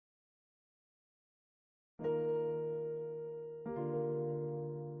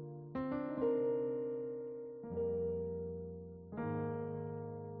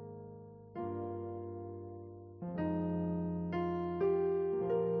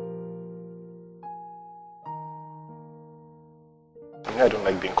I don't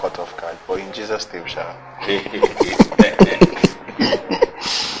like being caught off guard, but in Jesus' name, shall.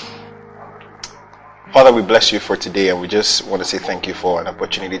 Father, we bless you for today, and we just want to say thank you for an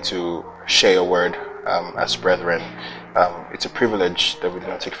opportunity to share your word as brethren. It's a privilege that we do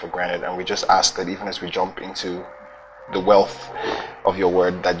not take for granted, and we just ask that even as we jump into the wealth of your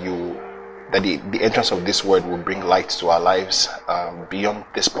word, that the entrance of this word will bring light to our lives beyond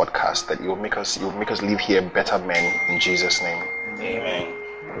this podcast, that you will make us live here better men in Jesus' name. Amen.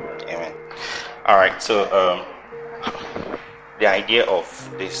 Amen. All right, so the idea of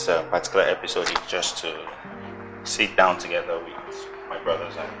this particular episode is just to sit down together with my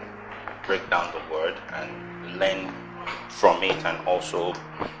brothers and break down the word and learn from it, and also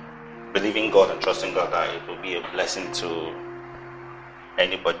believing God and trusting God that it will be a blessing to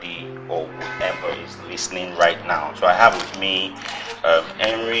anybody or whoever is listening right now. So I have with me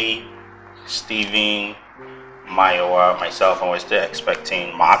Henry, Stephen, Mayowa, myself, and we're still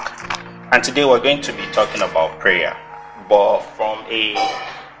expecting Mark. And today we're going to be talking about prayer, but from a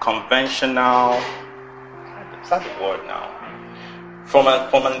conventional, is that the word now?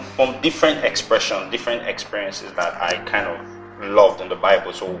 From different expressions, different experiences that I kind of loved in the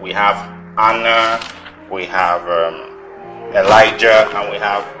Bible. So we have Anna, we have Elijah, and we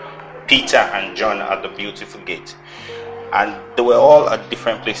have Peter and John at the beautiful gate. And they were all at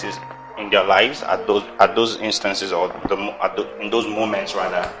different places in their lives at those instances, or in those moments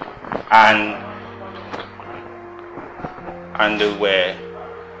rather, and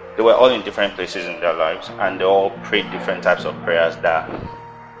they were all in different places in their lives, and they all prayed different types of prayers that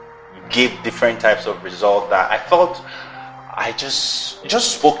gave different types of results that I felt I just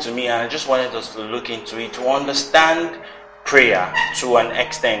spoke to me, and I just wanted us to look into it, to understand prayer to an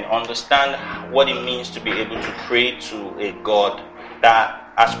extent, understand what it means to be able to pray to a God that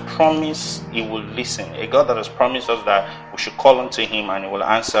has promised He will listen, a God that has promised us that we should call unto Him and He will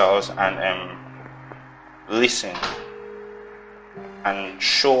answer us and listen and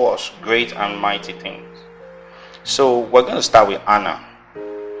show us great and mighty things. So we're going to start with Anna.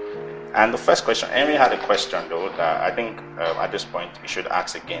 And the first question, Henry had a question though that I think at this point we should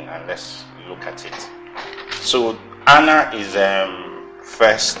ask again, and let's look at it. So Anna is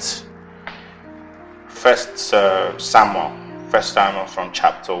first Samuel from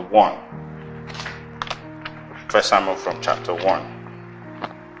chapter 1. 1 Samuel from chapter 1.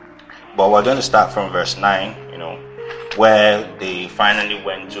 But we're going to start from verse 9, where they finally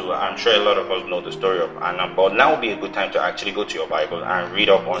went to. I'm sure a lot of us know the story of Anna, but now would be a good time to actually go to your Bible and read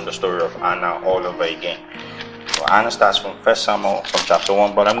up on the story of Anna all over again. So Anna starts from 1 Samuel from chapter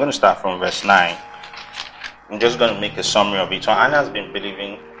 1, but I'm going to start from verse 9. I'm just going to make a summary of it. So Anna has been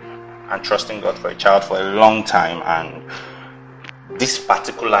believing and trusting God for a child for a long time, and this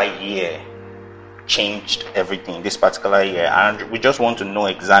particular year changed everything. This particular year, and we just want to know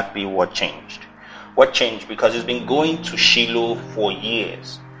exactly what changed. What changed? Because it's been going to Shiloh for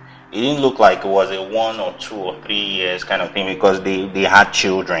years. It didn't look like it was a 1 or 2 or 3 years kind of thing, because they had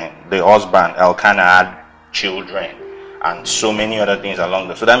children. The husband Elkanah had children, and so many other things along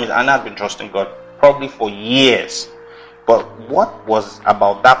the. So that means Anna had been trusting God probably for years. But what was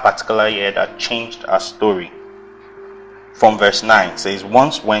about that particular year that changed our story? From verse 9 says,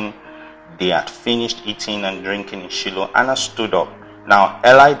 once when they had finished eating and drinking in Shiloh, Anna stood up. Now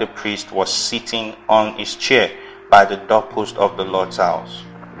Eli the priest was sitting on his chair by the doorpost of the Lord's house.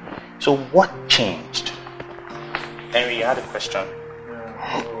 So what changed? Henry, you had a question?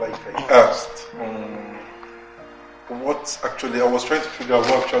 Like I asked, I was trying to figure out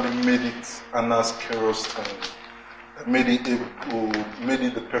what actually made it Anna's Kairos time, made it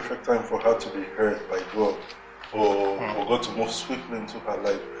the perfect time for her to be heard by God, or for God to move swiftly into her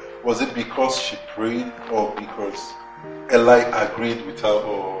life. Was it because she prayed, or because Eli agreed with her,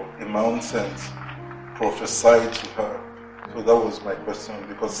 or in my own sense prophesied to her? So that was my question,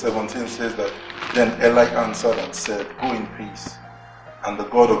 because 17 says that then Eli answered and said, go in peace, and the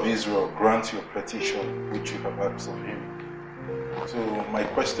God of Israel grant your petition which you have asked of him. So my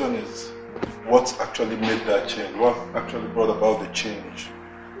question is, what actually made that change? What actually brought about the change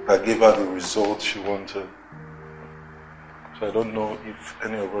that gave her the result she wanted? So I don't know if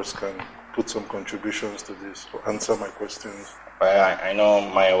any of us can put some contributions to this or answer my questions. Well, I know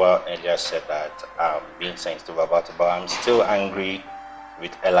Mayowa earlier said that I'm being sensitive about it, but I'm still angry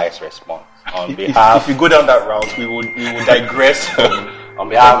with Eli's response. On behalf, if you go down that route, we would digress. On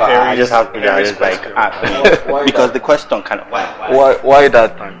behalf, I just have to because the question kind of why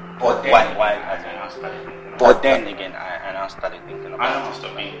that time? But then again, I now started thinking about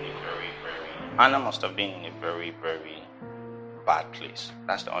Anna must have been in a very, very bad place.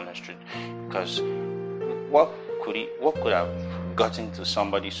 That's the honest truth. Because what could have gotten to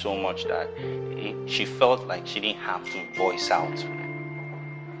somebody so much that she felt like she didn't have to voice out.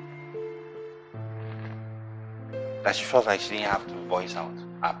 That she felt like she didn't have to voice out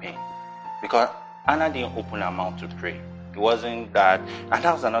her pain. Because Anna didn't open her mouth to pray. It wasn't that, and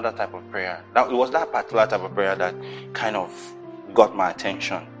that was another type of prayer. It was that particular type of prayer that kind of got my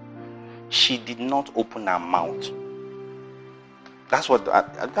attention. She did not open her mouth. That's what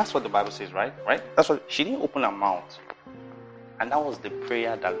the Bible says, right? Right? That's what she didn't open her mouth, and that was the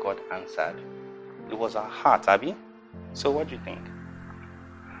prayer that God answered. It was her heart, Abby. So, what do you think?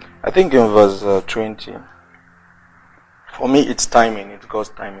 I think in verse 20, for me, it's timing. It's God's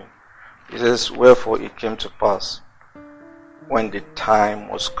timing. It says, "Wherefore it came to pass, when the time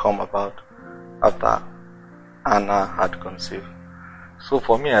was come about, after Anna had conceived." So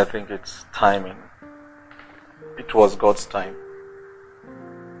for me, I think it's timing. It was God's time.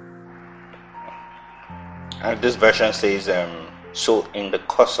 This version says, so in the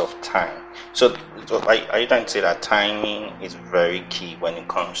course of time. So are you trying to say that timing is very key when it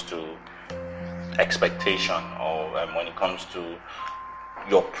comes to expectation, or when it comes to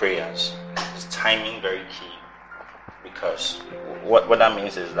your prayers? Is timing very key? Because what that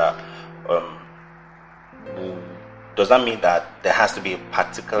means is that does that mean that there has to be a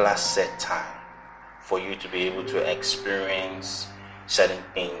particular set time for you to be able to experience certain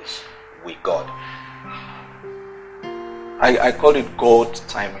things with God? I call it God's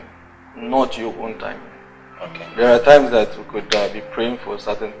timing, not your own timing. Okay. There are times that we could be praying for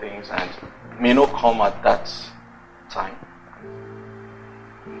certain things and may not come at that time.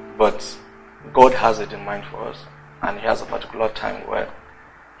 But God has it in mind for us, and He has a particular time where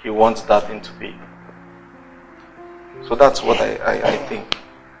He wants that thing to be. So that's what I think.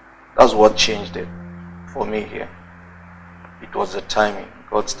 That's what changed it for me here. It was the timing,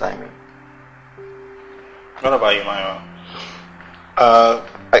 God's timing. What about you, Myra?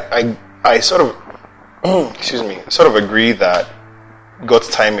 I sort of, sort of agree that God's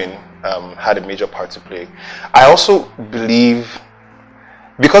timing had a major part to play. I also believe,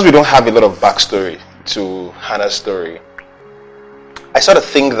 because we don't have a lot of backstory to Hannah's story, I sort of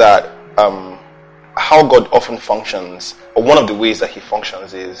think that how God often functions, or one of the ways that He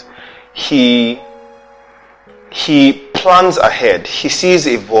functions, is He plans ahead. He sees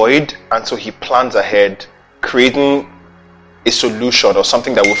a void, and so He plans ahead, creating a solution or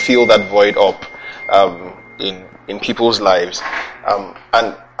something that will fill that void up in people's lives.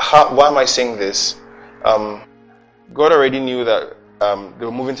 Why am I saying this? God already knew that they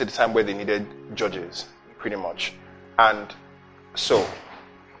were moving to the time where they needed judges, pretty much. And so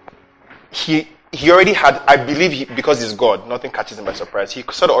he already had, I believe, because he's God, nothing catches him by surprise. He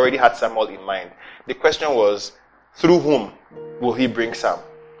sort of already had Samuel in mind. The question was, through whom will he bring Sam?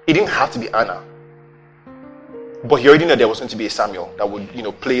 It didn't have to be Anna. But he already knew there was going to be a Samuel that would,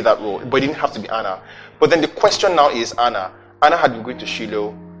 play that role. But it didn't have to be Anna. But then the question now is Anna. Anna had been going to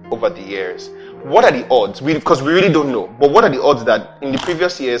Shiloh over the years. What are the odds? Because we really don't know. But what are the odds that in the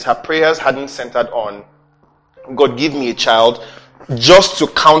previous years her prayers hadn't centered on God, give me a child, just to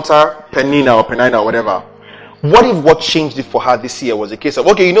counter Penina or whatever? What if what changed it for her this year was a case of,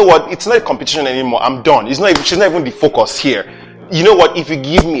 okay, you know what? It's not a competition anymore. I'm done. She's not even the focus here. You know what? If you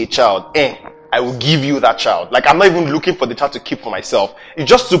give me a child, I will give you that child. Like, I'm not even looking for the child to keep for myself. It's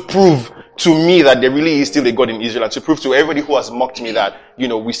just to prove to me that there really is still a God in Israel, and to prove to everybody who has mocked me that,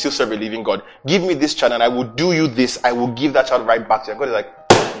 we still serve a living God. Give me this child and I will do you this. I will give that child right back to you. God is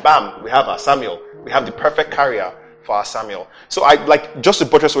like, bam, we have our Samuel. We have the perfect carrier for our Samuel. So just to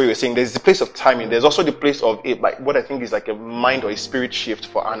buttress what you were saying, there's the place of timing. There's also the place of what I think is like a mind or a spirit shift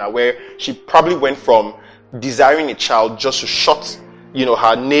for Anna, where she probably went from desiring a child just to shut,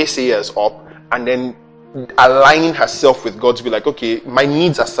 her naysayers up, and then aligning herself with God's will, like, okay, my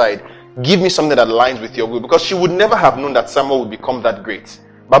needs aside, give me something that aligns with your will, because she would never have known that Samuel would become that great.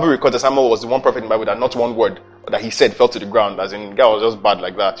 Bible records that Samuel was the one prophet in the Bible that not one word that he said fell to the ground, as in, guy was just bad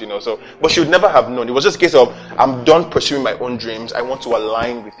like that, so, but she would never have known. It was just a case of, I'm done pursuing my own dreams, I want to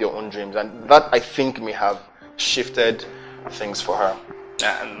align with your own dreams, and that, I think, may have shifted things for her.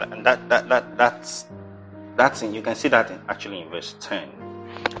 And that's in, you can see that actually in verse 10.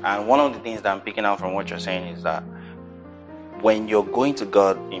 And one of the things that I'm picking out from what you're saying is that when you're going to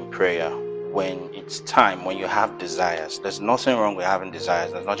God in prayer, when it's time, when you have desires, there's nothing wrong with having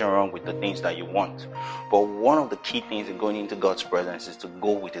desires. There's nothing wrong with the things that you want. But one of the key things in going into God's presence is to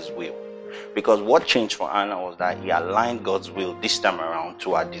go with His will. Because what changed for Anna was that he aligned God's will this time around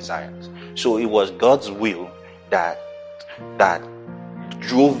to her desires. So it was God's will that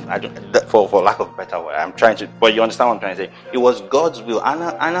drove, for lack of a better word, but you understand what I'm trying to say. It was God's will.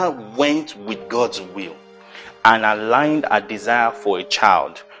 Anna went with God's will. and aligned her desire for a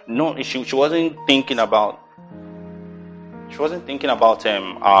child. No, she wasn't thinking about. She wasn't thinking about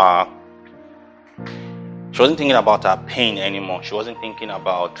She wasn't thinking about her pain anymore. She wasn't thinking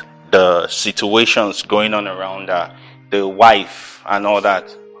about the situations going on around her, the wife and all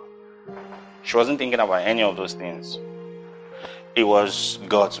that. She wasn't thinking about any of those things. It was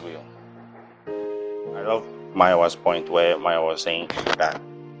God's will. I love Maya's point where Maya was saying that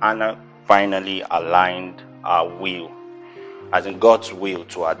Anna finally aligned her will, as in God's will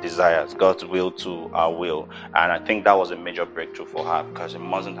to her desires, God's will to her will. And I think that was a major breakthrough for her, because it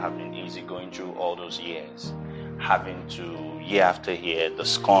mustn't have been easy going through all those years, having to, year after year, the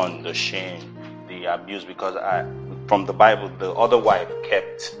scorn, the shame, the abuse, because from the Bible, the other wife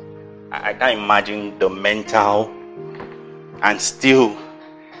kept, I can't imagine the mental, and still,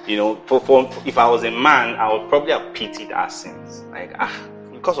 you know, if I was a man, I would probably have pitied her sins. Like,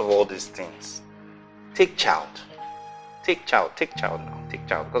 because of all these things, take child now,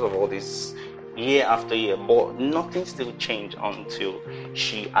 because of all this year after year. But nothing still changed until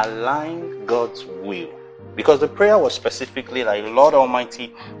she aligned God's will. Because the prayer was specifically like, Lord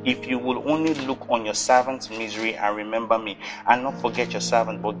Almighty, if you will only look on your servant's misery and remember me, and not forget your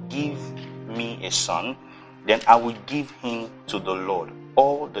servant, but give me a son, then I will give him to the Lord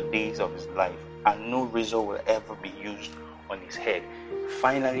all the days of his life, and no razor will ever be used on his head.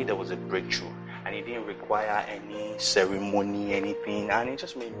 Finally, there was a breakthrough, and it didn't require any ceremony, anything, and it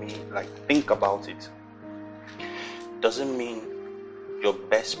just made me like think about it. Doesn't mean your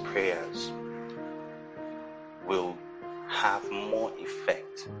best prayers will have more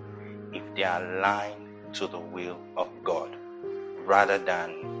effect if they are aligned to the will of God, rather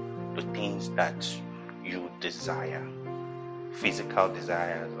than the things that you desire, physical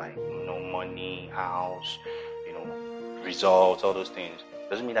desires like money, house, results, all those things.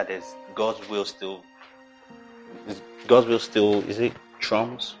 Doesn't mean that there's God's will still. Is it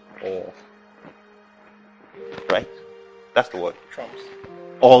trumps or right? That's the word, trumps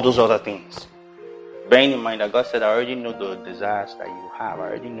all those other things. Bearing in mind that God said, I already know the desires that you have. I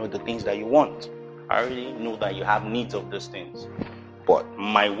already know the things that you want. I already know that you have needs of those things. But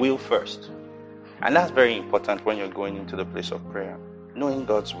my will first. And that's very important when you're going into the place of prayer. Knowing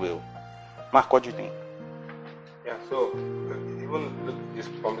God's will. Mark, what do you think? Yeah, so even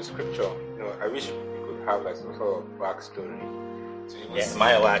from the scripture, I wish we could have like some sort of backstory. Yes,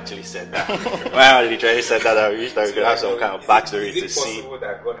 Maya actually said that. Maya literally said that. I wish that we could have some kind of backstory to see. Is it possible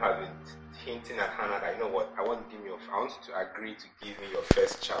that God had been hinting at Hannah that, I want you to agree to give me your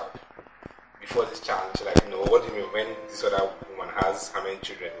first child before this child? She's like, what do you mean when this other woman has how many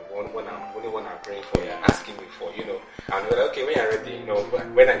children? Only one I'm praying for, you're asking me for, And we're like, okay, when you're ready,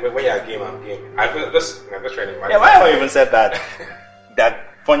 when you're game, I'm game. I'm just trying to imagine. Yeah, Maya even said that. That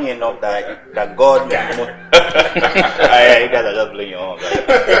funny enough that God, you guys are just blowing your own.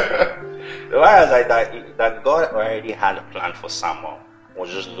 The Maya was like that God already had a plan for Samuel. Was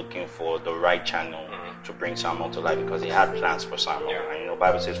just looking for the right channel to bring Samuel to life, because he had plans for Samuel. Yeah. And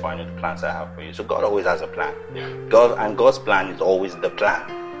Bible says, for I know the plans I have for you. So God always has a plan. Yeah. God's plan is always the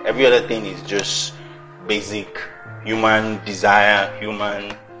plan. Every other thing is just basic human desire,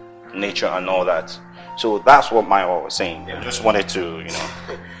 human nature, and all that. So that's what Maya was saying. Yeah. I just wanted to,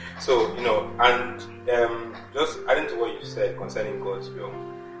 So, and just adding to what you said concerning God's will,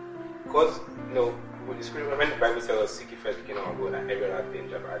 because, with the scripture, when the Bible tells us, seek ye first the kingdom of God and every other thing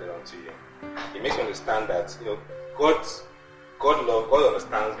shall be added unto you, it makes you understand that, God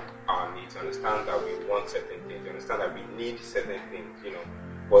understands our needs, understands that we want certain things, understand that we need certain things,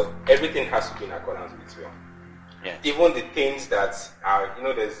 but everything has to be in accordance with His will. Yeah. Even the things that are,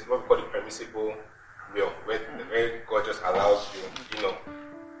 there's what we call the permissible will, where God just allows you,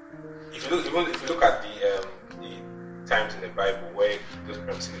 if you look at the times in the Bible where those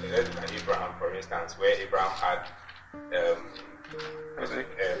permissible, let's look at Abraham, for instance, where Abraham had Isaac.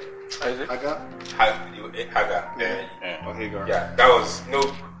 Hagar? Hagar. Hagar. Yeah, that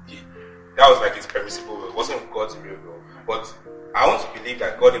was like his permissible will. It wasn't God's real will. But I want to believe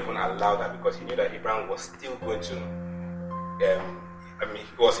that God even allowed that because He knew that Abraham was still going to, he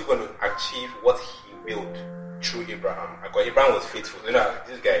was still going to achieve what He willed through Abraham. Because Abraham was faithful.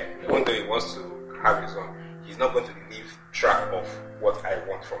 This guy, even though he wants to have his own, he's not going to leave track of what I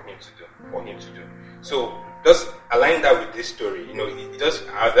want for him to do. So just align that with this story, that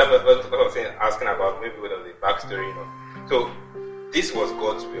was what I was saying, asking about maybe what was the backstory, So this was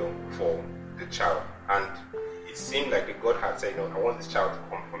God's will for the child, and it seemed like God had said, I want this child to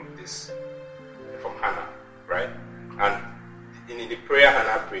come from Hannah, right? And in the prayer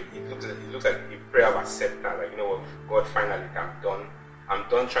Hannah prayed, it looks like a prayer of acceptance, like, God finally I'm done I'm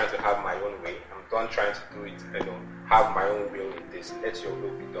done trying to have my own way. I'm done trying to do it, have my own will in this. Let your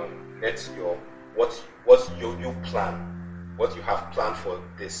will be done. Let your you plan, what you have planned for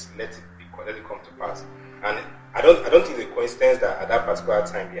this, let it come to pass. And I don't think it's a coincidence that at that particular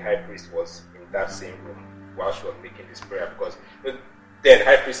time the high priest was in that same room while she was making this prayer, because then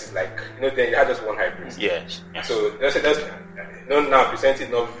high priest is like, then you had just one high priest. Yes. So that's now Christianity is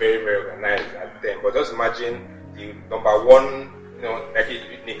not very, very organized at then, but just imagine the number one, like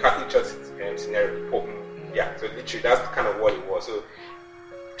in the Catholic Church scenario, Pope. Yeah, so literally that's kind of what it was. So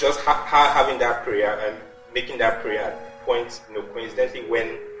just having that prayer and making that prayer at points, coincidentally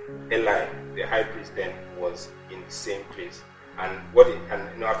when Eli, the high priest then, was in the same place. And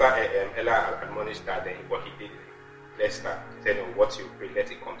after Eli admonished that, then what he did, Esther said, what you pray,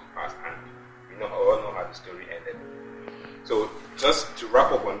 let it come to pass. And we all know how the story ended. So just to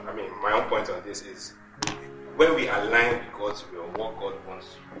wrap up on, my own point on this is, when we align with God's will, what God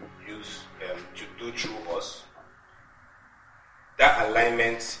wants to use to do through us, that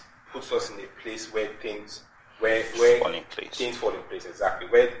alignment puts us in a place where things fall in place. Things fall in place, exactly.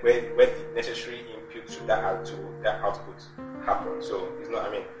 Where the necessary input to that output happen. So it's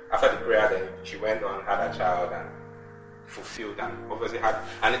not. After the prayer, then she went on, had a child, and fulfilled, and obviously had.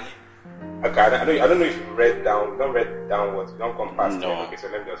 And okay, I don't know if you read downwards. Don't come past. No. Okay, so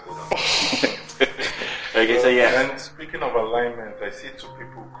let me just hold on. Okay, so yeah. And speaking of alignment, I see two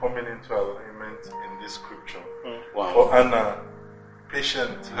people coming into alignment in this scripture. Wow. For Anna,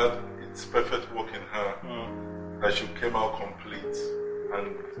 patience had its perfect work in her, that she came out complete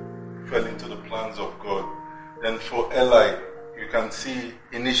and fell into the plans of God. Then for Eli, you can see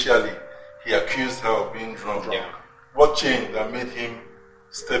initially he accused her of being drunk. Yeah. What changed that made him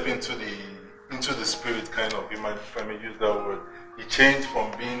step into the spirit, kind of, if I may use that word? He changed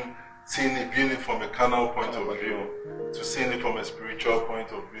from viewing it from a carnal point of view to seeing it from a spiritual point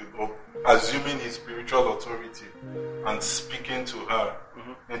of view, of assuming his spiritual authority and speaking to her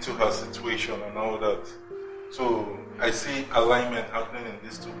into her situation and all that. So I see alignment happening in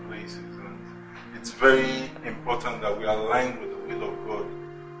these two places, and it's very important that we align with the will of God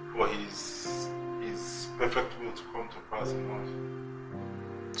for his perfect will to come to pass in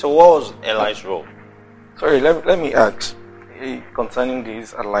us. So what was Eli's role? Sorry, let me ask concerning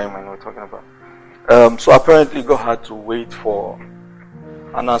this alignment we're talking about. So apparently God had to wait for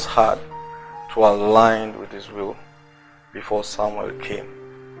Anna's heart to align with his will before Samuel came.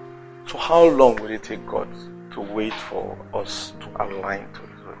 So how long will it take God to wait for us to align to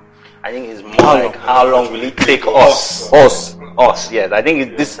his will? I think it's more like how long will it take us? Us, yes. I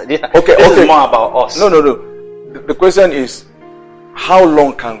think this is more about us. No. The question is, how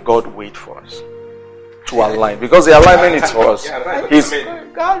long can God wait for us to align? Because the alignment is for us. Yeah, right.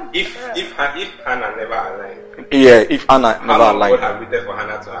 If Hannah never aligned. Yeah, if Hannah never aligned. God had waited for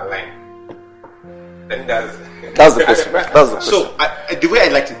Hannah to align. Then that's the question. That's the question. So the way I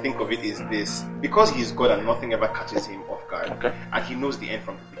like to think of it is this: because he's God and nothing ever catches him off guard, and he knows the end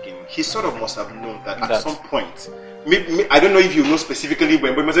from the beginning, he sort of must have known that at some point, maybe, I don't know if you know specifically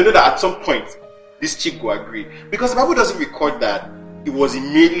when, but you must know that at some point this chick will agree, because the Bible doesn't record that it was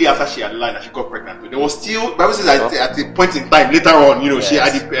immediately after she had lied that she got pregnant. There was still, Bible says at a point in time later on, she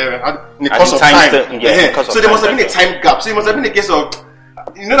had in the course of time. So there must have been a time gap. So it must have been a case of,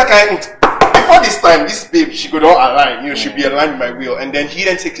 that kind of, before this time, this babe, she could all align, she'd be aligned with my will. And then he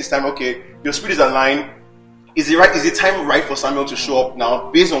then takes his time, okay, your spirit is aligned. Is the time right for Samuel to show up now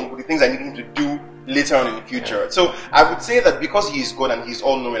based on the things I need him to do later on in the future? So I would say that because he is God and he's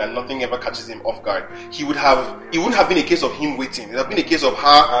all knowing and nothing ever catches him off guard, it wouldn't have been a case of him waiting. It would have been a case of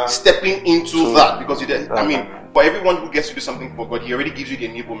her stepping into that, because for everyone who gets to do something for God, he already gives you the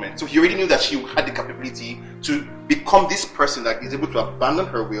enablement. So he already knew that she had the capability to become this person that is able to abandon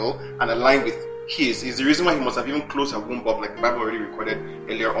her will and align with his. Is the reason why he must have even closed her womb up, like the Bible already recorded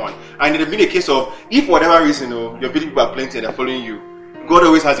earlier on. And it had been a case of, if for whatever reason, your people are plenty and they're following you, God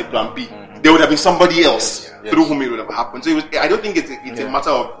always has a plan B. There would have been somebody else through whom it would have happened. So I don't think it's a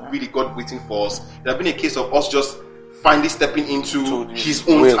matter of really God waiting for us. It would have been a case of us just finally stepping into his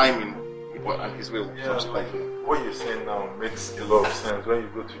own timing and his will. Yeah, what you're saying now makes a lot of sense. When you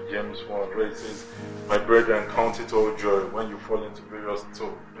go to James 1, where it says, "My brethren, count it all joy when you fall into various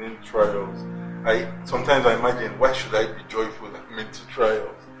trials." Sometimes I imagine, why should I be joyful into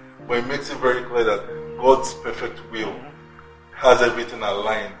trials? But it makes it very clear that God's perfect will has everything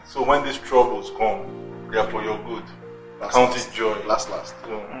aligned. So when these troubles come, they are for your good. Count it joy. Last.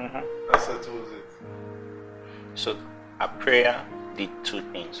 So that settles it. So our prayer did two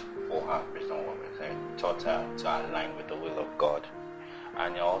things for her, based on what we're saying. Taught her to align with the will of God,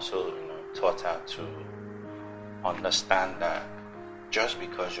 and it also taught her to understand that just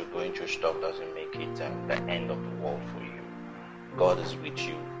because you're going through stuff doesn't make it the end of the world for you. God is with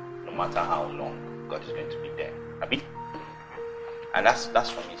you no matter how long. God is going to be there. Abi? And that's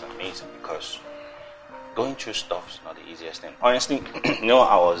for me, it's amazing, because going through stuff is not the easiest thing. Honestly,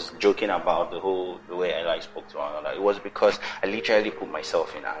 I was joking about the way Eli spoke to one another. It was because I literally put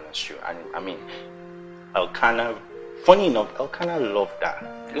myself in Anna's shoe. And I mean, Elkanah, funny enough, Elkanah loved that.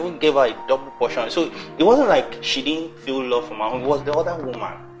 He even gave her a double portion. So it wasn't like she didn't feel love from her. It was the other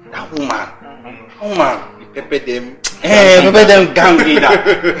woman. That woman. He peppered them. Peppered them gang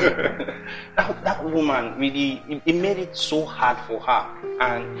leader. That woman really, it made it so hard for her.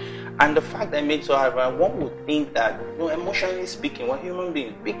 And the fact that it made it so hard for her, one would think that, emotionally speaking, we're human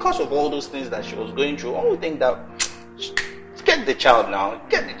beings. Because of all those things that she was going through, one would think that, get the child now.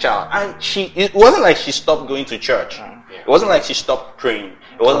 And it wasn't like she stopped going to church. It wasn't like she stopped praying.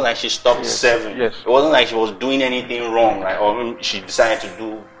 It wasn't like she stopped serving. Yes. It wasn't like she was doing anything wrong, or she decided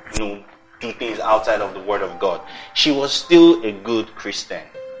to do things outside of the Word of God. She was still a good Christian.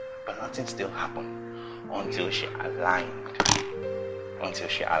 But nothing still happened until she aligned.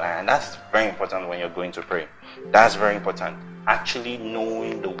 And that's very important when you're going to pray. That's very important. Actually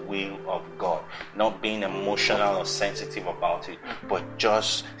knowing the will of God. Not being emotional or sensitive about it, but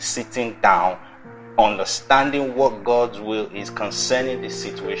just sitting down, understanding what God's will is concerning this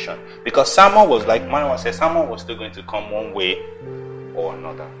situation. Because Samuel was, like Manuel said, Samuel was still going to come one way or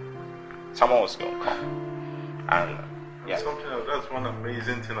another. Samuel was going to come. And something else, that's one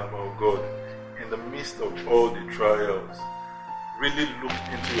amazing thing about God. In the midst of all the trials, really look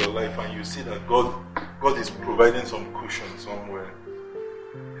into your life and you see that God is providing some cushion somewhere.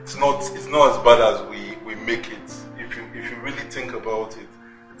 It's not as bad as we make it. If you really think about it,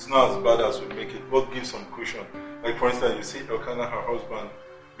 it's not as bad as we make it. God gives some cushion. Like for instance, you see Elkanah, her husband,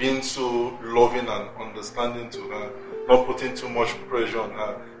 being so loving and understanding to her, not putting too much pressure on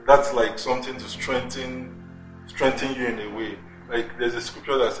her. That's like something to strengthen you in a way. Like there's a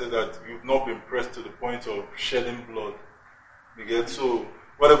scripture that says that you've not been pressed to the point of shedding blood. You get? So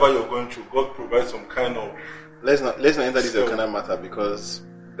whatever you're going through, God provides some kind of. Let's not enter this Elkanah matter, because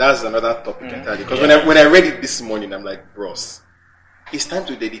that's another topic entirely. Because when I read it this morning, I'm like, bros, it's time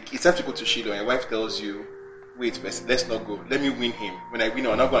to dedicate. It's time to go to Shiloh. And your wife tells you, wait, let's not go. Let me win him. When I win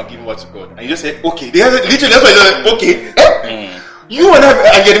him, I'm not going to give him what to God. And you just say, okay. Literally, that's why you're like, okay. You and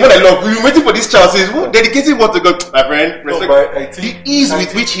you're the one I love. We're waiting for this child. Says, dedicating what to God, my friend. The ease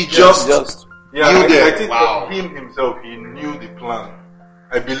with which he just yielded. I think him himself, he knew the plan.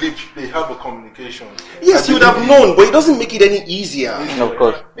 I believe they have a communication. Yes, he would have known, but it doesn't make it any easier. Of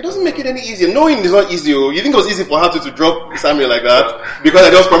course. It doesn't make it any easier. Knowing is not easy. You think it was easy for her to drop Samuel like that? Because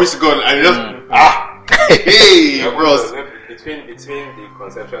I just promised to God and just, hey, bros. Between the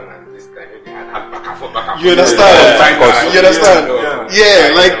conception and this time, they had back and forth. You understand? You understand?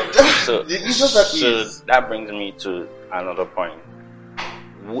 Yeah, like, so, it's just that easy. So that brings me to another point.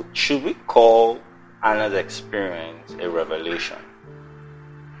 Should we call Anna's experience a revelation?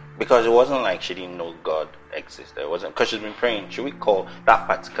 Because it wasn't like she didn't know God existed. It wasn't because she's been praying. Should we call that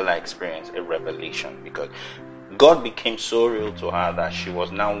particular experience a revelation? Because God became so real to her that she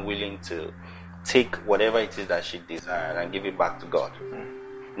was now willing to take whatever it is that she desired and give it back to God.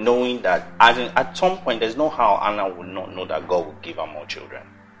 Knowing that at some point, there's no how Anna would not know that God would give her more children.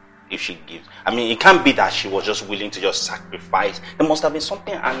 If she gives. I mean, it can't be that she was just willing to just sacrifice. There must have been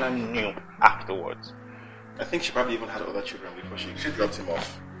something Anna knew afterwards. I think she probably even had other children before she dropped him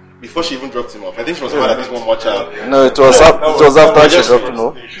off. Before she even dropped him off. I think she was mad at this one more child. No, it was after she dropped him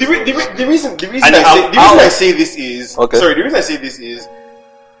off. The reason I say this is... Okay. Sorry, the reason I say this is...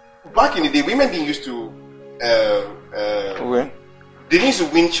 Back in the day, women didn't used to... They didn't used to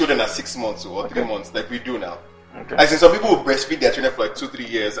win children at 6 months or 3 months like we do now. Okay. As in, some people will breastfeed their children for like 2-3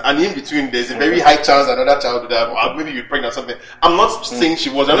 years, and in between there's a very high chance another child would have, or maybe you're pregnant or something. I'm not saying she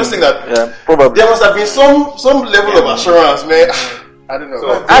was. I'm just saying that probably there must have been some level of assurance, man. I don't know.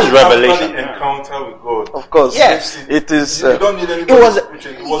 So that's revelation. Encounter with God. Of course. Yes. It is. You don't need anybody.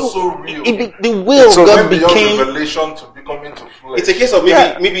 It was so real. The will of God became revelation to become into flesh. It's a case of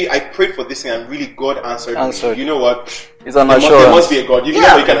maybe I prayed for this thing and really God answered me. You know what? It's an assurance. There must be a God. You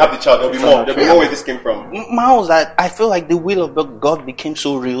know you can have the child. There'll be more where this came from. Miles, I feel like the will of God became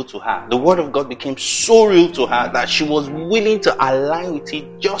so real to her. The word of God became so real to her that she was willing to align with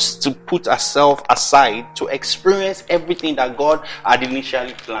it just to put herself aside to experience everything that God had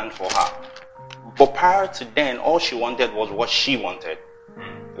initially planned for her. But prior to then, all she wanted was what she wanted.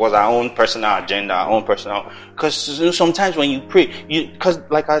 Was her own personal agenda, her own personal. Because sometimes when you pray, because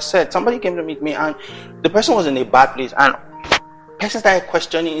like I said, somebody came to meet me and the person was in a bad place, and the person started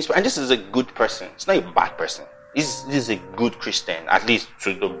questioning his, and this is a good person. It's not a bad person. He's a good Christian, at least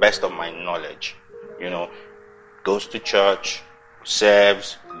to the best of my knowledge. Goes to church,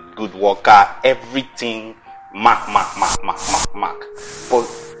 serves, good worker, everything, mark.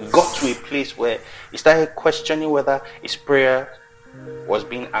 But got to a place where he started questioning whether his prayer was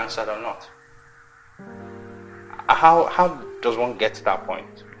being answered or not. How does one get to that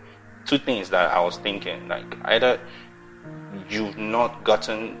point? Two things that I was thinking, like either you've not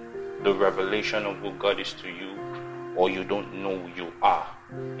gotten the revelation of who God is to you, or you don't know who you are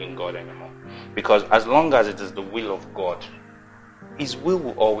in God anymore. Because as long as it is the will of God, His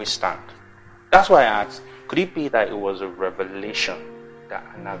will always stand. That's why I asked, could it be that it was a revelation that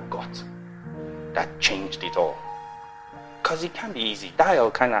Anna got that changed it all? Because it can be easy. That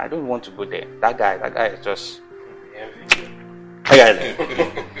I don't want to go there. That guy is just... That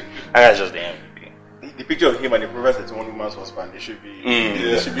guy is just the MVP. The picture of him and the Proverbs 31 woman's husband, they should be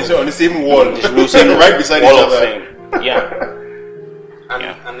on the same wall, right beside each other. Yeah.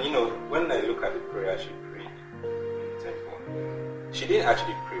 And when I look at the prayer she prayed in the temple, she didn't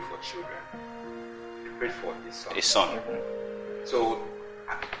actually pray for children. She prayed for his son. So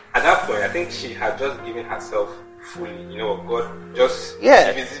at that point, I think she had just given herself fully. God just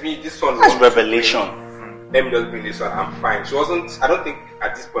if it's this son. That's revelation. Let me just bring this one. I'm fine. She wasn't. I don't think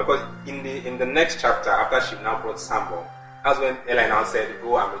at this point, because in the next chapter, after she now brought Samuel, that's when Eli now said,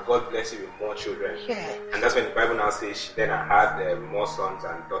 "Go and may God bless you with more children." Yeah. And that's when the Bible now says she then had more sons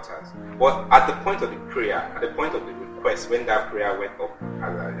and daughters. But at the point of the prayer, at the point of the request, when that prayer went up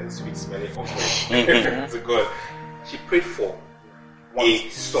as a sweet smelling offering to God, she prayed for a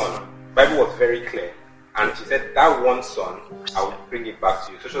son. The Bible was very clear, and she said that one son, I will bring it back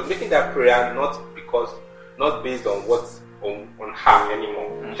to you. So she was making that prayer not based on on her anymore.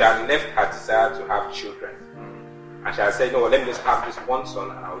 She had left her desire to have children. And she had said, let me just have this one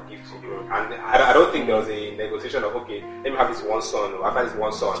son and I will give to you. And I don't think there was a negotiation of, okay, let me have this one son, or after this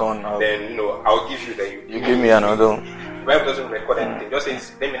one son, then, I'll give you, then you give me another. The Bible doesn't record anything. Just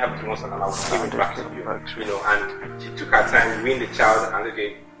says, let me have this one son and I will give it back to you. And she took her time, weaned the child, and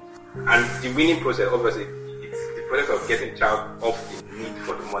the weaning process, obviously, it's the process of getting the child off the need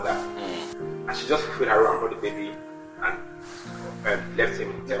for the mother. And she just fulfilled her role and brought the baby and left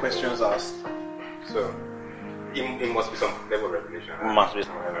him. The questions asked. So it must be some level of revelation. It must be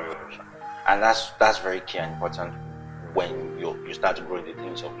some level of revelation. And that's very key and important when you start to grow in the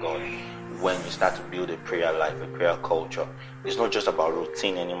things of God. When you start to build a prayer life, a prayer culture. It's not just about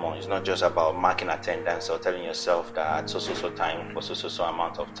routine anymore. It's not just about marking attendance or telling yourself that at so time for so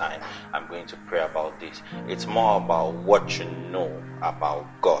amount of time I'm going to pray about this. It's more about what you know about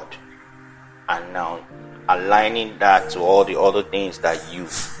God, and now aligning that to all the other things that you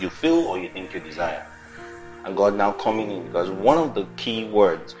feel or you think you desire. And God now coming in, because one of the key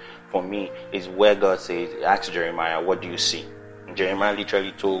words for me is where God says, ask Jeremiah, what do you see? And Jeremiah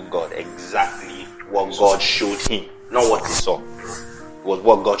literally told God exactly what God showed him, not what he saw. It was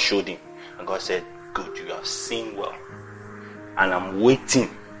what God showed him. And God said, good, you have seen well, and I'm waiting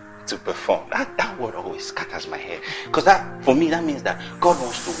to perform. That word always scatters my head, because that, for me, that means that God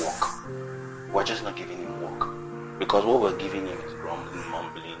wants to walk. We're just not giving him work, because what we're giving him is grumbling,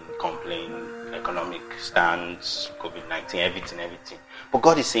 mumbling, complaining, economic stance, COVID-19, everything. But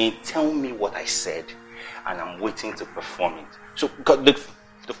God is saying, tell me what I said, and I'm waiting to perform it. So God, the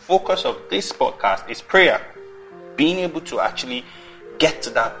focus of this podcast is prayer. Being able to actually get to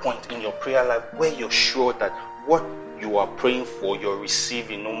that point in your prayer life where you're sure that what you are praying for, you're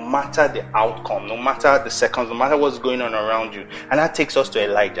receiving, no matter the outcome, no matter the seconds, no matter what's going on around you. And that takes us to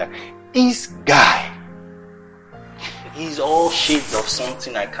Elijah. This guy, he's all shades of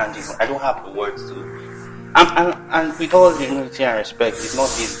something I don't have the words to. And with all humility and respect, it's not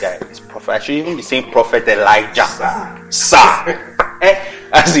this guy, it's prophet. I should even be saying Prophet Elijah. Sir.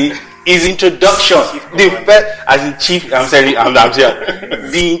 As his introduction, the first, as the chief, I'm saying,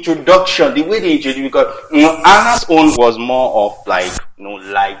 the introduction, the way they introduced, because Anna's own was more of like,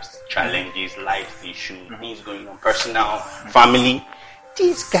 life challenges, life issues, things going on, personal, family.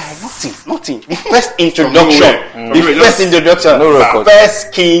 This guy, nothing. The first introduction, no record.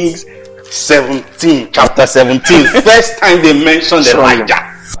 First Kings 17, chapter 17. First time they mentioned Elijah.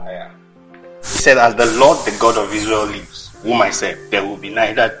 He said, as the Lord, the God of Israel lives, whom I said, there will be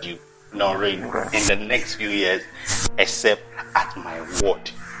neither dew nor rain in the next few years, except at my word.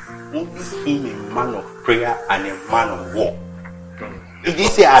 Only him, a man of prayer and a man of war. He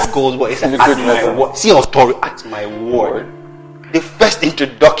didn't say at God's word, he said at my word. See authority, at my word. The first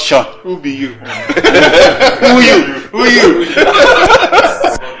introduction. Who be you? Who you?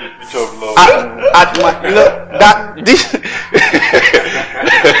 Picture of love. At my,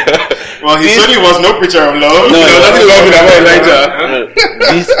 Well, he certainly was no preacher of love. No, nothing wrong with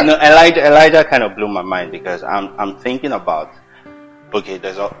Elijah. Elijah kind of blew my mind because I'm thinking about, okay,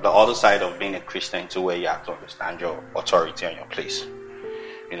 there's the other side of being a Christian too, where you have to understand your authority and your place.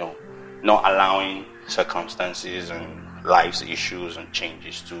 Not allowing circumstances and life's issues and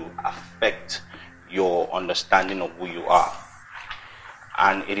changes to affect your understanding of who you are.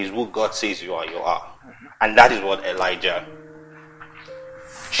 And it is who God says you are. And that is what Elijah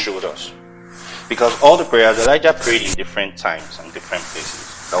showed us. Because all the prayers, Elijah prayed in different times and different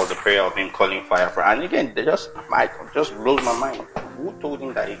places. That was the prayer of him calling fire for. And again, it just blows my mind. Who told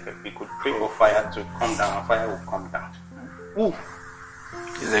him that he could pray for fire to come down and fire will come down? Who?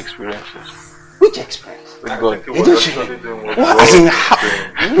 His experiences. Which experience? With God.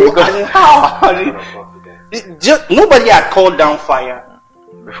 Nobody had called down fire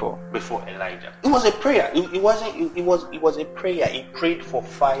before Elijah. It was a prayer. It was a prayer. He prayed for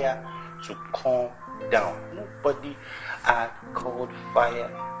fire to come down. Nobody had called fire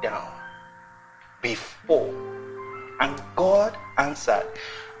down before. And God answered.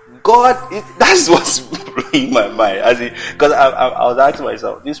 That's what's blowing my mind. Because I was asking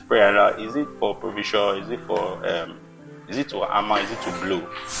myself, this prayer now, is it for provision? Is it for is it to hammer? Is it to blow?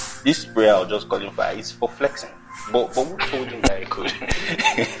 This prayer of just calling fire is for flexing. But who told him that he could?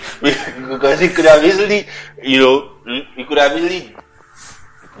 Because he could have easily, he could have easily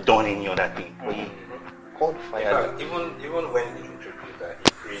done any other thing. But he called fire. Even when he introduced that,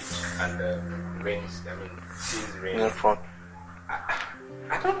 he prayed and seas rain.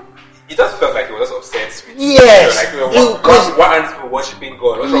 It just felt like he was just upset with why aren't people worshipping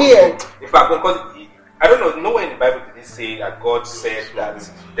God? What's wrong with you? In fact, because I don't know, nowhere in the Bible did it say that God said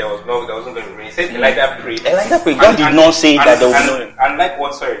that there wasn't going to rain. It said Elijah prayed. God did not say that there was no rain. And like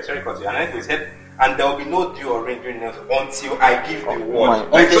what? Sorry, continue. And like we said, and there will be no dew or rain during the night until I give the word.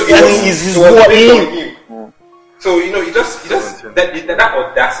 So it just that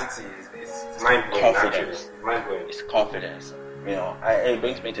audacity is mind blowing. Confidence. It's confidence. It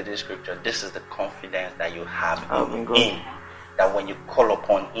brings me to this scripture. This is the confidence that you have in Him. That when you call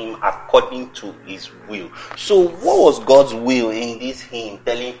upon Him according to His will. So what was God's will in this hymn,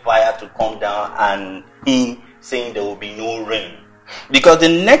 telling fire to come down and Him saying there will be no rain? Because the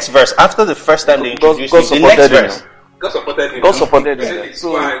next verse, after the first time they introduced Him, the next verse, God supported him.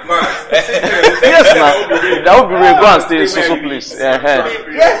 So yes, that would be rain. Go and stay in so place.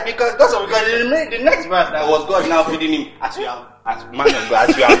 Yes, because the next verse that was God now feeding him as you have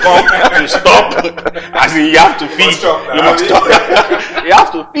come to stop. As in you have to feed. You must stop. You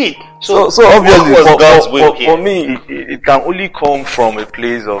have to feed. So obviously, for me, it can only come from a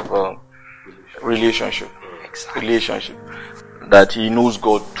place of relationship. Exactly. Relationship. That he knows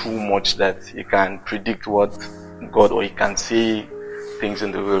God too much that he can predict what God, or he can see things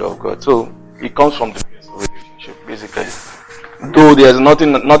in the will of God. So it comes from the relationship, basically. Though there's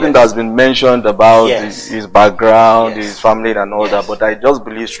nothing that's been mentioned about his background, his family, and all that, but I just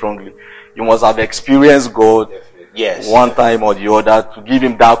believe strongly you must have experienced God one time or the other to give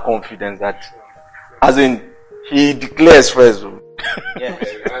him that confidence that, as in, he declares first.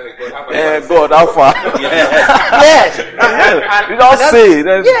 God, how far? You don't say.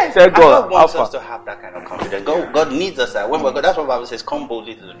 Tell God, wants us to have that kind of confidence. God needs us that. That's what the Bible says. Come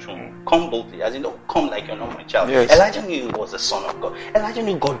boldly to the throne. Come boldly, as in don't come like you're not my child. Yes. Elijah knew he was the son of God. Elijah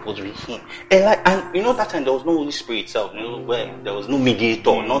knew God was with him. And that time there was no Holy Spirit itself. Where there was no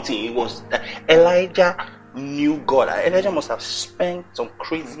mediator, nothing. It was Elijah knew God. Elijah must have spent some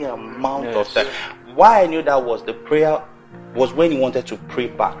crazy amount of time. Why I knew that was the prayer was when he wanted to pray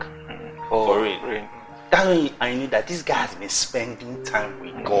back for rain. That's when I knew that this guy has been spending time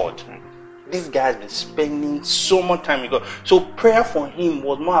with God. This guy has been spending so much time with God. So prayer for him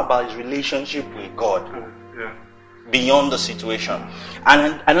was more about his relationship with God. Beyond the situation.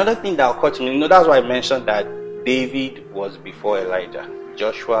 And another thing that occurred to me, that's why I mentioned that David was before Elijah.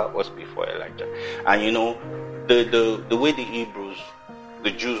 Joshua was before Elijah. And the way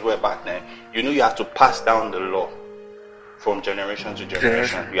the Jews were back then, you have to pass down the law from generation to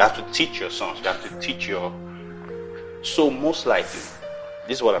generation. You have to teach your sons. You have to teach So most likely,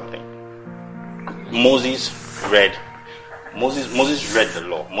 this is what I'm thinking. Moses read the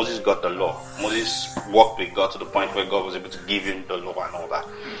law. Moses got the law. Moses walked with God to the point where God was able to give him the law and all that.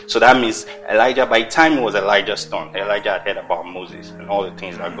 So that means Elijah, by the time it was Elijah's turn, Elijah had heard about Moses and all the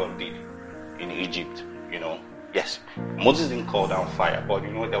things that God did in Egypt. Yes, Moses didn't call down fire, but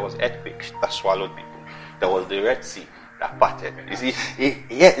there was earthquakes that swallowed people. There was the Red Sea that parted. You see,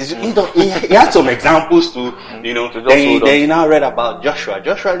 he had some examples to, then you now read about Joshua.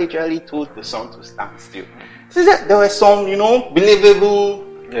 Joshua literally told the sun to stand still. See that there were some, believable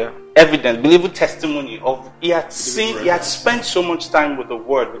evidence, believable testimony of he had spent so much time with the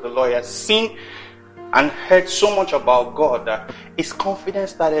Word, with the Lord. He had seen and heard so much about God that his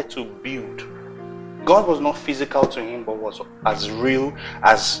confidence started to build. God was not physical to him, but was as real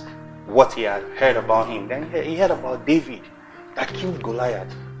as what he had heard about him. Then he heard about David that killed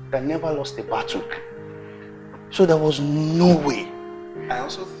Goliath, that never lost a battle. So there was no way. I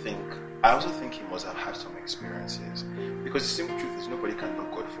also think he must have had some experiences, because the simple truth is nobody can know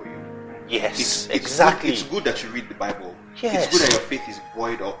God for you. Yes, exactly. It's good that you read the Bible. Yes. It's good that your faith is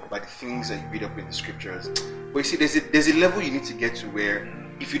buoyed up by the things that you read up in the scriptures. But you see, there's a level you need to get to where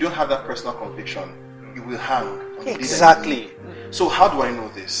if you don't have that personal conviction, you will hang on the day that you need. So how do I know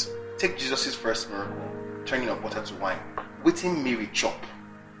this? Take Jesus' first miracle, turning of water to wine. Waiting Mary chop.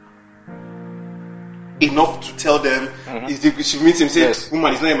 Enough to tell them, she meets him, says,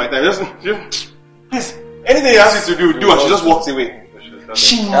 woman, it's not in my time. Please, anything he asks you to do, and she just walks away.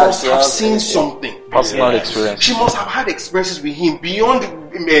 She must have seen something. Personal experience. She must have had experiences with him beyond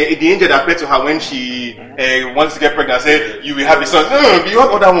the angel that appeared to her when she wants to get pregnant and said, you will have a son. No,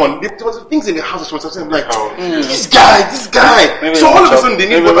 beyond other one. There was things in the house that she was saying, like, this guy. Maybe so all of a sudden they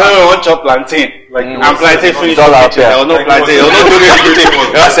need one chop plantain. And plantain finished all out there. There was no plantain. There was no food at the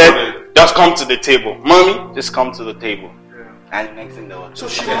table. I said, just come to the table. Mommy, just come to the table. And the next thing they were. So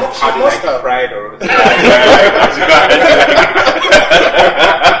she must have pride or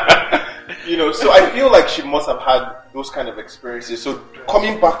you know, so I feel like she must have had those kind of experiences. So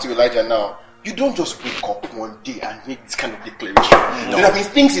coming back to Elijah now, you don't just wake up one day and make this kind of declaration. No. There have been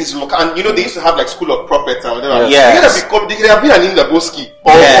things in local, and you know they used to have like school of prophets and whatever. Yes. There have been an Indaboski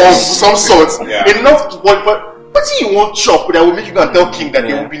or some sort. Enough to but see you won't chop that will make you go and tell king that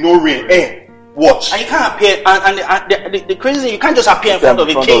there will be no rain. Watch. And you can't appear, and the crazy thing, you can't just appear in front of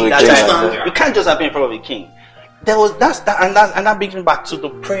a king. You can't just appear in front of a king. That brings me back to the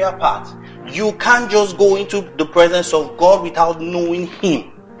prayer part. You can't just go into the presence of God without knowing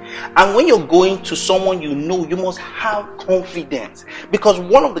Him. And when you're going to someone you know, you must have confidence. Because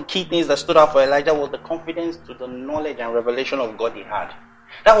one of the key things that stood out for Elijah was the confidence to the knowledge and revelation of God he had.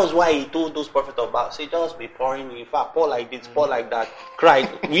 That was why he told those prophets of Baal, say, just be pouring, in fact, pour like this, pour like that, cry,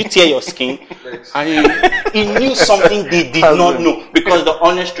 you tear your skin. And he knew something they did not know. Because the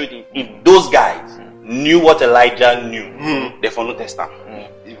honest truth is, if those guys knew what Elijah knew, they for no test him.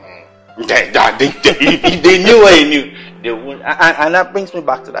 If they knew what he knew, they would. And that brings me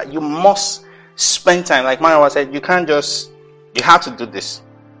back to that. You must spend time. Like Manowa said, you have to do this.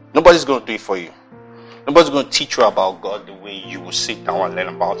 Nobody's going to do it for you. Nobody's going to teach you about God the way you will sit down and learn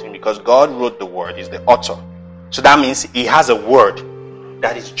about Him, because God wrote the word, He's the author. So that means He has a word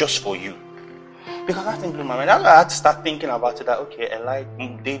that is just for you. Because that thing blew my mind. I had to start thinking about it, that okay,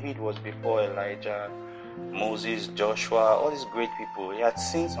 David was before Elijah, Moses, Joshua, all these great people. He had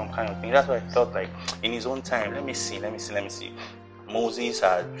seen some kind of thing. That's why I felt like in his own time, let me see. Moses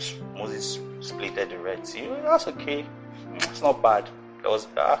splitted the Red Sea. That's okay. It's not bad. There was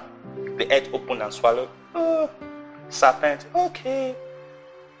the earth opened and swallowed. Serpent, okay.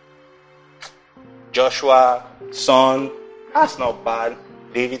 Joshua, son, that's not bad.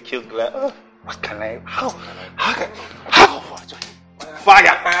 David killed Goliath. What can I? How? Fire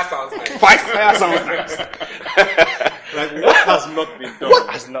sounds nice. Fire sounds nice. Like what has not been done? What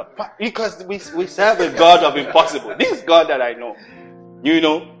has not? Because we serve a God of impossible. This God that I know, you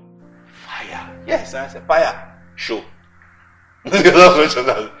know, fire. Yes, I said fire. Show.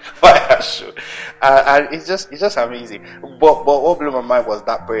 Fire show. And it's just amazing. But what blew my mind was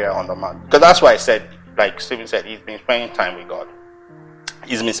that prayer on the mount. Because that's why I said, like Stephen said, he's been spending time with God.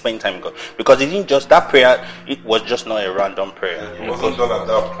 He's been spending time with God. Because it didn't just, that prayer, it was just not a random prayer. It wasn't done at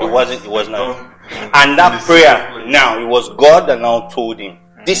that point. It was not. And that prayer, now, it was God that now told him,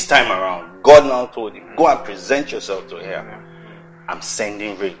 this time around, God now told him, go and present yourself to her. I'm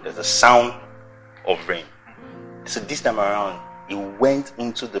sending rain. There's a sound of rain. So this time around, he went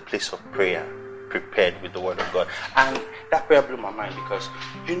into the place of prayer, prepared with the word of God. And that prayer blew my mind, because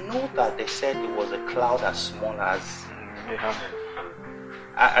you know that they said it was a cloud as small as...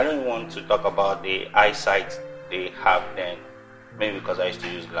 I don't want to talk about the eyesight they have then, maybe because I used to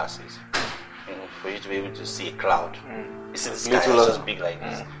use glasses. You know, for you to be able to see a cloud. You see the sky was just big like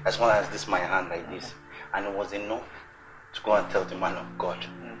this, as small as this, my hand like this. And it was enough to go and tell the man of God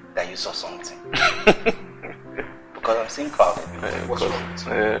that you saw something. Because I'm seeing cloud everywhere. What's wrong with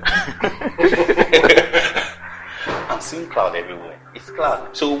you? I'm seeing cloud everywhere. It's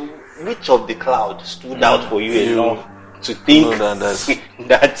cloud. So which of the clouds stood out for you enough to think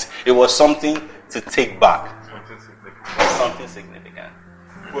that it was something to take back? Something significant.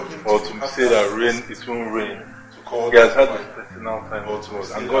 Or to say that rain, it won't rain, to he has had his personal time with God,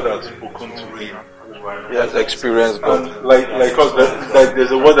 and God has spoken to him. He has experienced God. And like us, like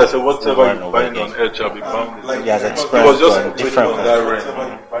there's a word that says, whatever you bind on earth shall be bound. He has He was experienced just God in operating different on that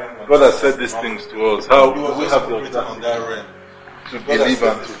realm. God has said these things to us. How do we have the audacity to believe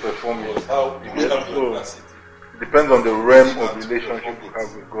and to perform it? So, it depends on the realm of relationship we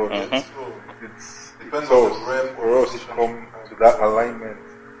have with God. It's depends on the realm for us to come to that alignment.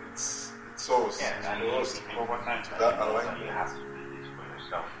 It's us for us to come to that alignment.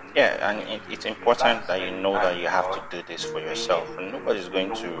 Yeah, and it's important that you know that you have to do this for yourself. And nobody's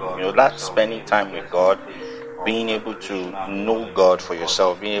going to, that spending time with God, being able to know God for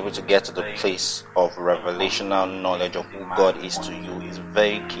yourself, being able to get to the place of revelational knowledge of who God is to you is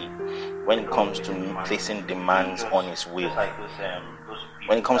very key when it comes to placing demands on His will.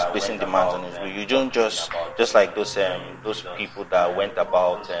 When it comes to placing demands on His will, you don't just like those people that went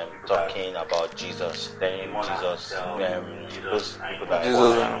about talking about Jesus, telling Jesus, those people that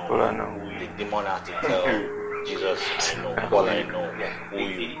the demon had to tell Jesus, I know, all I know, who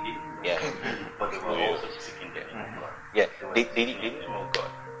you, but they were also speaking the name of God. Yeah, they didn't know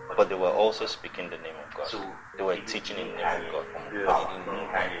God, but they were also speaking the name of God. So they were teaching in the name of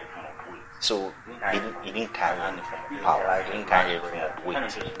God. So he didn't carry any form of power, he didn't carry any form of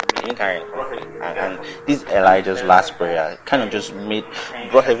weight, he didn't carry any form of weight. And this Elijah's last prayer kind of just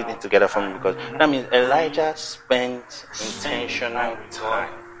brought everything together for me, because that means Elijah spent intentional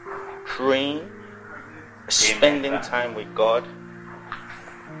time praying, spending time with God.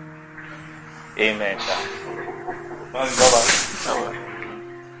 Amen.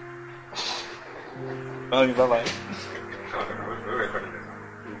 Bye-bye.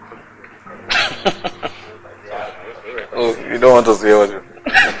 Oh, you don't want us to hear what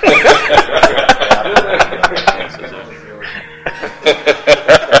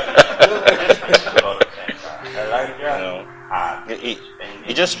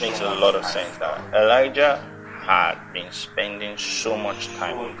it just makes a lot of sense that Elijah had been spending so much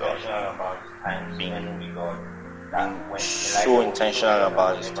time with God, being so intentional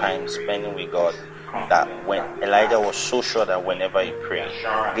about his time spending with God, that when Elijah was so sure that whenever he prayed,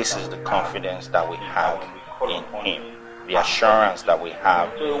 this is the confidence that we have in him, the assurance that we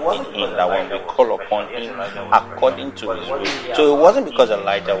have in him, that when we call upon him according to his will. So it wasn't because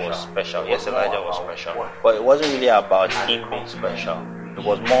Elijah was special. Yes, Elijah was special, but it wasn't really about him being special. It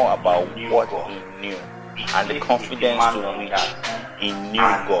was more about what he knew and the confidence to which he knew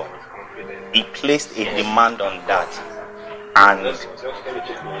God. He placed a demand on that, and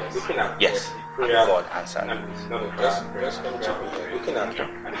yes, God answered. Just looking at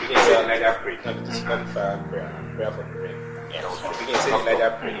Elijah prayed. This is not prayer for the rain. Yes. You can say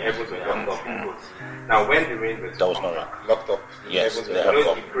Elijah prayed, heavens were locked up. Now when the rain was locked up, yes, heavens were locked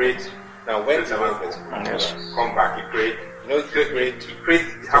up. He prayed. Now when the rain was come back, he prayed. He prayed.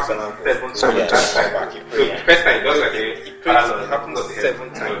 It happened 7 times. He prayed. The first time he does like he prayed. It happened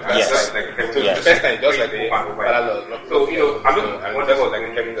 7 times. Yes. The first time he does like a parallel. So I'm just wondering what like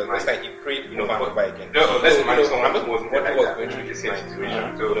Kevin does. Next time he prayed, over again. Let's imagine someone was going through the same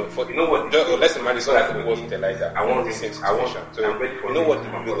situation. So let's imagine someone who wasn't Elijah. I want the same situation. So you know what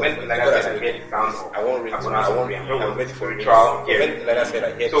when Elijah said I want rain. I'm ready for ritual. When Elijah said I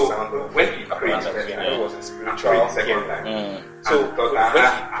hear the sound, when he prayed, it was a spiritual second time. So when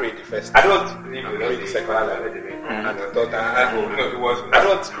he prayed the first time, I don't believe he prayed the second time, and I thought that I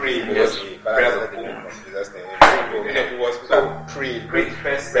don't pray because he prayer of Jesus' name. It was pray the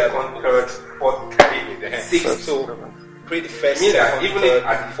first, second, third, fourth, sixth. So pray the first, second, even if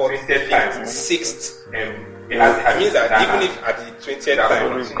at the 40th, sixth. It means that even if at the 20th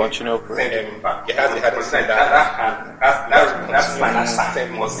time, continue praying. It has the hardest sign that sign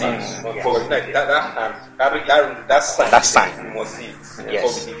must see. That sign must see.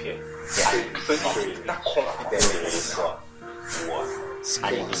 Yes. So that confidence is God.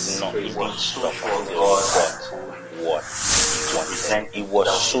 And it did not even stop until God what? It was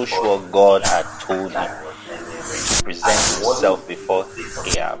so sure God had told him to present himself before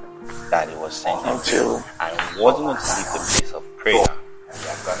Ahab that he was sent him, and he wasn't going to leave the place of prayer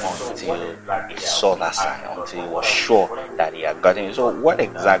until he saw that sign, until he was sure that he had gotten it. So what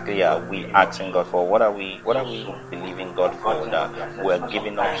exactly are we asking God for? What are we believing God for that we're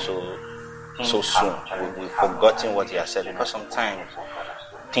giving up so soon? We've forgotten what he has said, because sometimes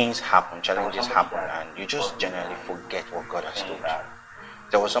things happen, challenges happen, and you just generally forget what God has told you.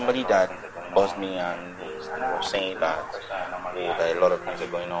 There was somebody that buzzed me and was saying that a lot of things are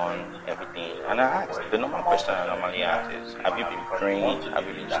going on, everything. And I asked, the normal question I normally ask is, have you been praying? Have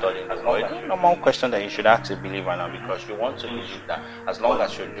you been studying the Lord? It's a normal question that you should ask a believer now, because you want to believe that as long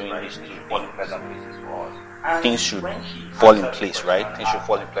as you're doing these two things, things should fall in place, right? Things should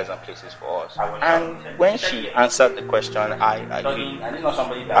fall in pleasant places for us. And when she answered the question,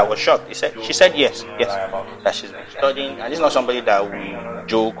 I was shocked. She said yes, that she's been studying, and it's not somebody that we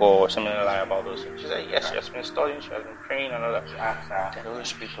joke or something like about those things. She said yes, she has been studying, she has been praying and all that. Then the Holy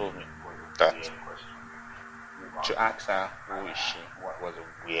Spirit told me that to ask her who is she was a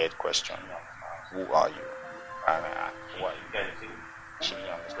weird question. Who are you? And I asked, who are you? She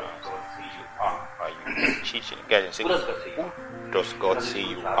didn't understand. Are you? She didn't get it. Who does God say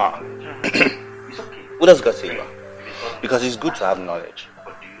you are? Who does God say you are? Because it's good to have knowledge.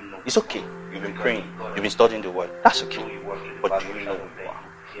 It's okay. You've been praying. You've been studying the word. That's okay. But do you know who you are?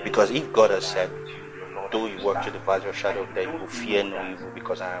 Because if God has said, though you walk through the valley of shadow of death, you will fear no evil,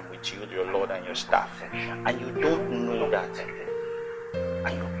 because I am with you, your Lord and your staff. And you don't know that,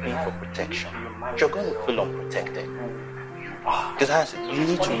 and you're praying for protection, you're going to feel unprotected. Because you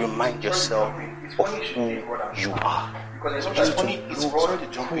need to remind yourself of who you are. Because it's funny, sorry to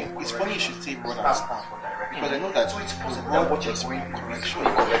jump in. It's funny you should say brother and staff. Because I know that God is correction.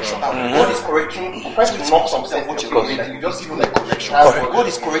 God is correcting, trying to knock some sense what you're doing, and you just feel like correction. God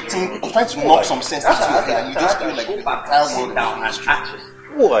is correcting, trying to knock some sense into your head, and you just feel like the entire world is straight.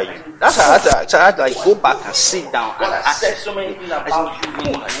 Who are you? That's how I like go back and sit down. God has said so many things about you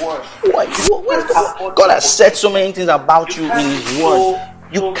in His word. Who are you? God has said so many things about you in His word.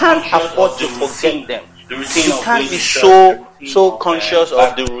 You can't afford to forget them. You can't be so conscious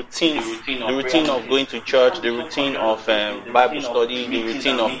of the routine of going to church, the routine of Bible study, the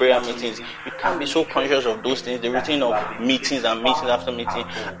routine of prayer meetings. You can't be so conscious of those things, the routine of meetings and meetings after meeting,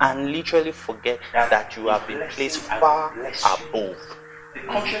 and literally forget that you have been placed far above.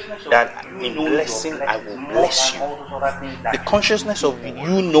 That in blessing I will bless you. The consciousness of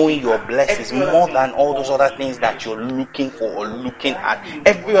you knowing you're blessed is more than all those other things that you're looking for or looking at.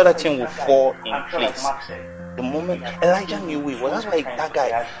 Every other thing will fall in place. The moment Elijah knew who he was, that's why that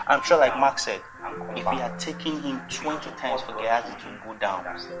guy, I'm sure like Mark said, if he had taken him 20 times for Gehazi to go down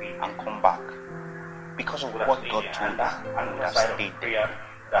and come back, because of what God told him, and would have stayed there.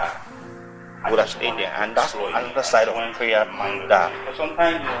 Would have stayed there. And that's another side of prayer that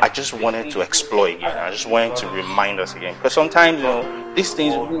I just wanted to explore again. I just wanted to remind us again. Because sometimes, these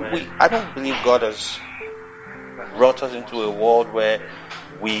things, I don't believe God has brought us into a world where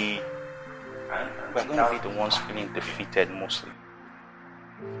we're going to be the ones feeling defeated mostly.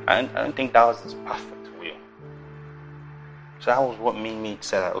 And I don't think that was His perfect will. So that was what made me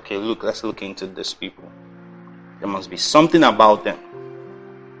say, okay, let's look into these people. There must be something about them.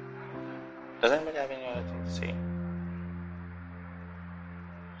 Does anybody have any other thing to say?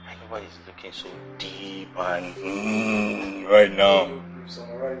 Everybody's looking so deep and right now.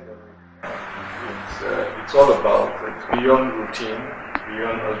 It's all about, it's beyond routine,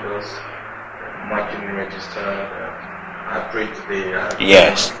 beyond not just marking the register. I pray today.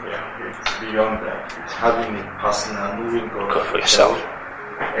 Yes. It's beyond that. It's having it personal, moving God for yourself,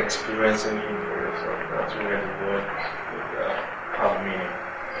 experiencing Him for yourself. That's where the word would have meaning.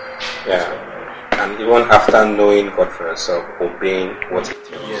 Yeah. And even after knowing God for yourself, obeying what He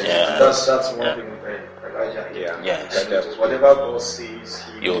tells you. Yeah. That's one thing with Elijah. Yes. Whatever God says,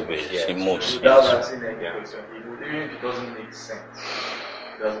 He obeys. He moves. Without asking any question, even if it doesn't make sense.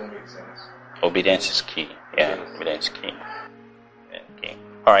 It doesn't make sense. Obedience is key. Yeah, obedience is key. Okay.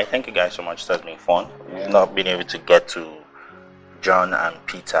 Alright, thank you guys so much. That's been fun. We've not been able to get to John and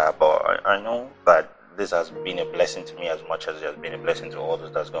Peter, but I know that this has been a blessing to me as much as it has been a blessing to all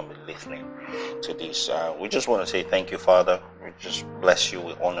those that's going to be listening to this. We just want to say thank you, Father. We just bless you.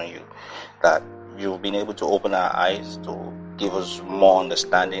 We honor you that you've been able to open our eyes to give us more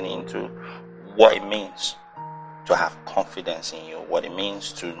understanding into what it means to have confidence in you, what it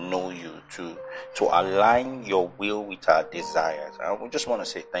means to know you, to align your will with our desires. And we just want to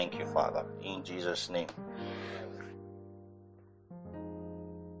say thank you, Father, in Jesus' name.